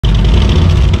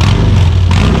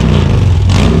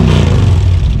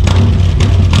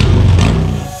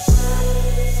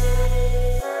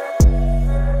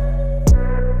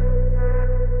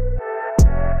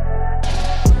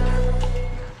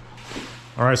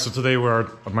Alright, so today we're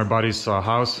at my buddy's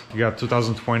house. He got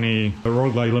 2020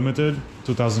 Road Glide Limited,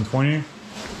 2020.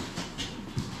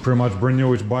 Pretty much brand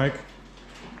newish bike.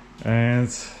 And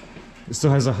it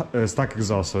still has a stock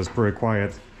exhaust, so it's pretty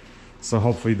quiet. So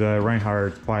hopefully the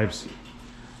Rinehart pipes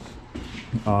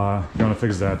gonna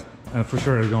fix that. And for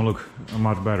sure it's gonna look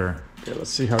much better. Okay, let's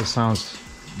see how it sounds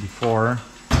before.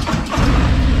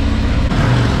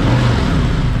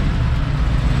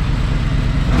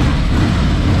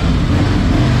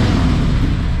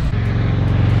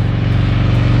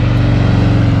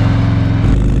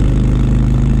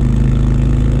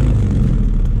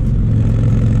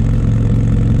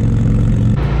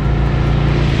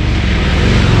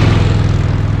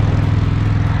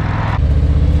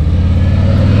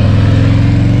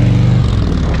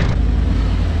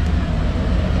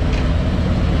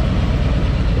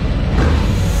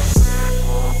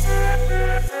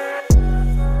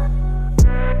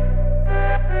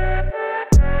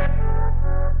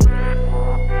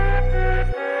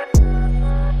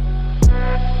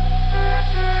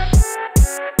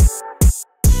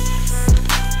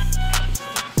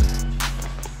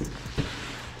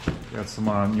 Got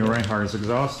some new Rinehart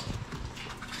exhaust.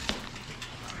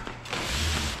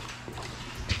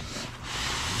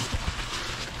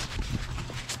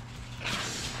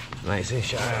 Nice and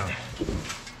shiny.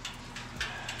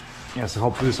 Yeah, so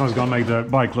hopefully this one's gonna make the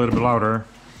bike a little bit louder.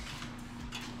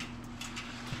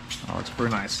 Oh, it's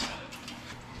pretty nice.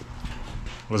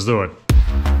 Let's do it.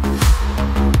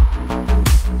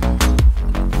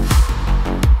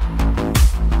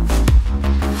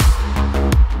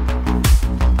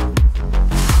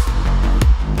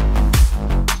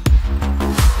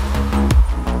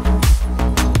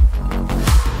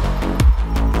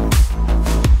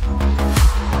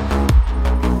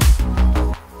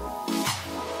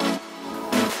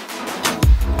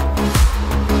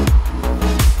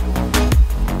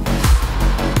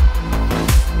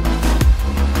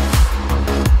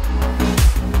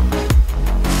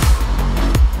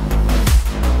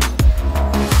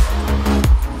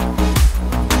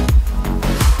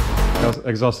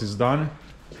 Exhaust is done.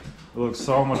 It looks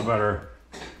so much better.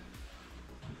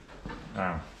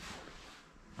 Yeah.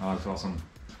 Oh, that's awesome.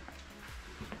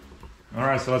 All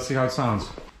right, so let's see how it sounds.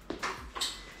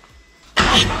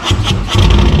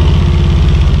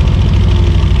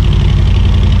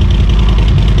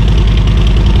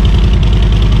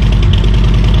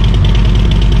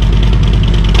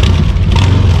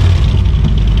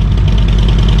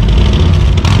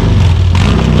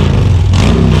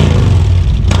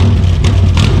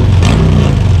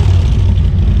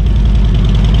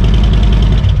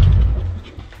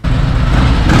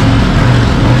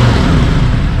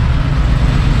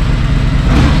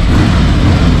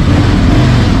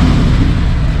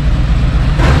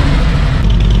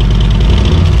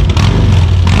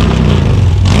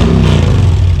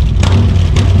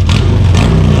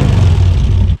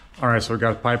 Alright, so we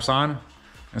got pipes on.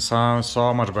 It sounds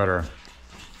so much better.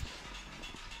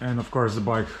 And of course the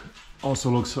bike also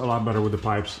looks a lot better with the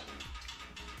pipes.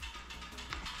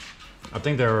 I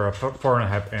think they're a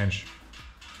 4.5 inch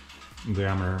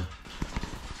diameter.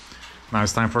 Now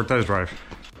it's time for a test drive.